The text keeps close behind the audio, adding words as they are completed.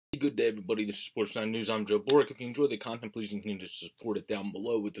Good day, everybody. This is Sports 9 News. I'm Joe Boric. If you enjoy the content, please continue to support it down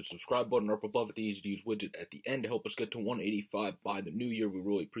below with the subscribe button or up above at the easy-to-use widget at the end to help us get to 185 by the new year. We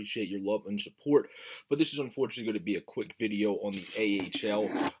really appreciate your love and support. But this is unfortunately going to be a quick video on the AHL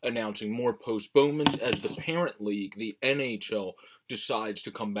announcing more postponements as the parent league, the NHL, decides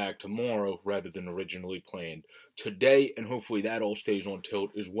to come back tomorrow rather than originally planned today. And hopefully that all stays on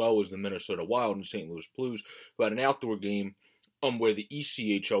tilt, as well as the Minnesota Wild and St. Louis Blues, who had an outdoor game where the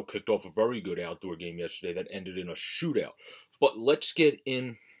ECHL kicked off a very good outdoor game yesterday that ended in a shootout. But let's get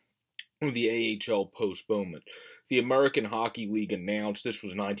in the AHL postponement. The American Hockey League announced, this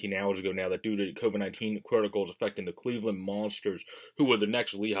was 19 hours ago now, that due to COVID-19 protocols affecting the Cleveland Monsters, who were the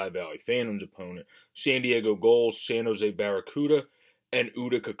next Lehigh Valley Phantoms opponent, San Diego Gulls, San Jose Barracuda, and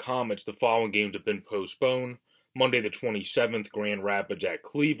Utica Comets, the following games have been postponed. Monday the 27th, Grand Rapids at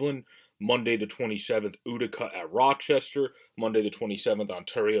Cleveland. Monday the 27th, Utica at Rochester. Monday the 27th,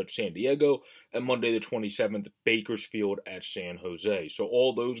 Ontario at San Diego. And Monday the 27th, Bakersfield at San Jose. So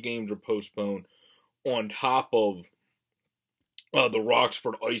all those games are postponed on top of the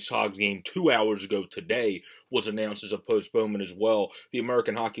Roxford Ice Hogs game 2 hours ago today was announced as a postponement as well. The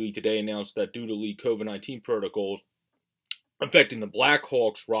American Hockey League today announced that due to league COVID-19 protocols affecting the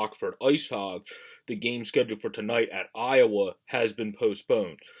Blackhawks Rockford Ice Hogs, the game scheduled for tonight at Iowa has been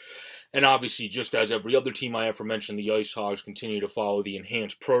postponed. And obviously, just as every other team I aforementioned, the Ice Hogs continue to follow the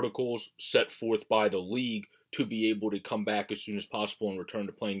enhanced protocols set forth by the league to be able to come back as soon as possible and return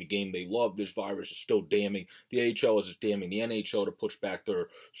to playing the game they love. This virus is still damning. The AHL is damning the NHL to push back their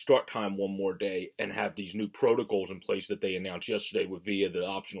start time one more day and have these new protocols in place that they announced yesterday via the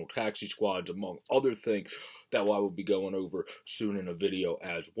optional taxi squads, among other things that I will be going over soon in a video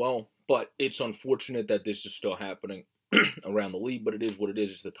as well. But it's unfortunate that this is still happening around the league, but it is what it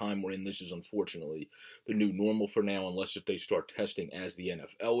is. It's the time we're in. This is unfortunately the new normal for now, unless if they start testing as the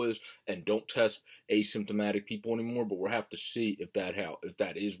NFL is and don't test asymptomatic people anymore. But we'll have to see if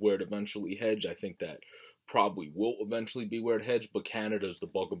that is where it eventually heads. I think that probably will eventually be where it heads, but Canada's the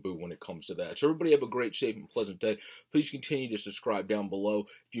bugaboo when it comes to that. So everybody have a great, safe, and pleasant day. Please continue to subscribe down below.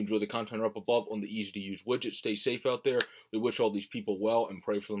 If you enjoy the content up above on the easy-to-use widget, stay safe out there. We wish all these people well and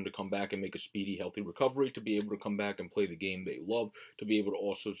pray for them to come back and make a speedy, healthy recovery, to be able to come back and play the game they love, to be able to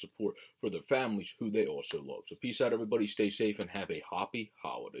also support for their families who they also love. So peace out, everybody. Stay safe and have a happy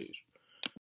holidays.